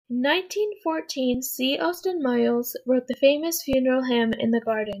In 1914, C. Austin Miles wrote the famous funeral hymn "In the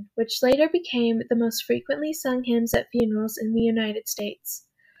Garden", which later became the most frequently sung hymns at funerals in the United States.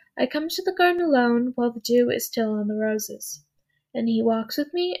 I come to the garden alone while the dew is still on the roses. And he walks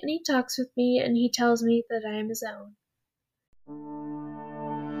with me, and he talks with me, and he tells me that I am his own.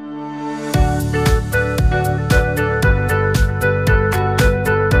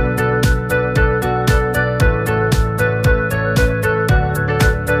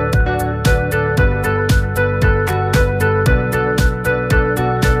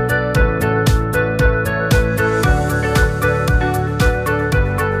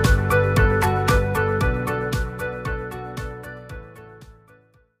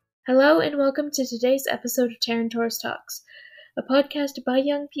 Hello and welcome to today's episode of Tarantours Talks, a podcast by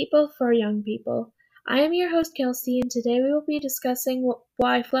young people for young people. I am your host Kelsey, and today we will be discussing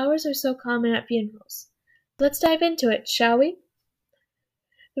why flowers are so common at funerals. Let's dive into it, shall we?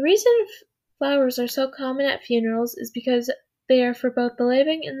 The reason flowers are so common at funerals is because they are for both the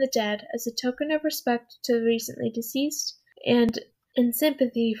living and the dead, as a token of respect to the recently deceased and in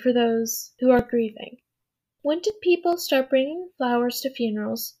sympathy for those who are grieving. When did people start bringing flowers to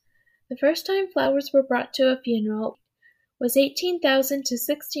funerals? The first time flowers were brought to a funeral was 18,000 to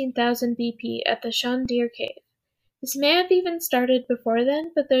 16,000 BP at the Shandir Cave. This may have even started before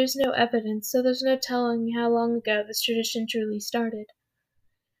then, but there is no evidence, so there's no telling how long ago this tradition truly started.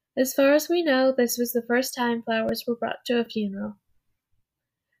 As far as we know, this was the first time flowers were brought to a funeral.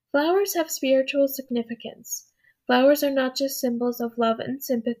 Flowers have spiritual significance. Flowers are not just symbols of love and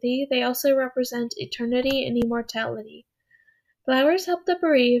sympathy, they also represent eternity and immortality. Flowers help the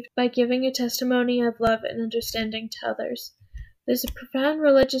bereaved by giving a testimony of love and understanding to others. There's a profound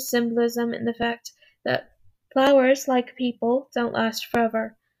religious symbolism in the fact that flowers, like people, don't last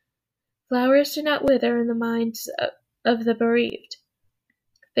forever. Flowers do not wither in the minds of the bereaved.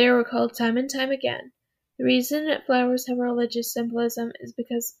 They are recalled time and time again. The reason that flowers have religious symbolism is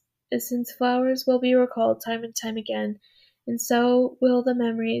since flowers will be recalled time and time again, and so will the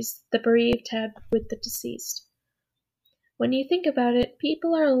memories the bereaved had with the deceased. When you think about it,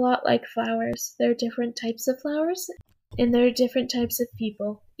 people are a lot like flowers. There are different types of flowers, and there are different types of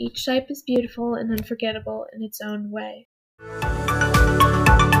people. Each type is beautiful and unforgettable in its own way.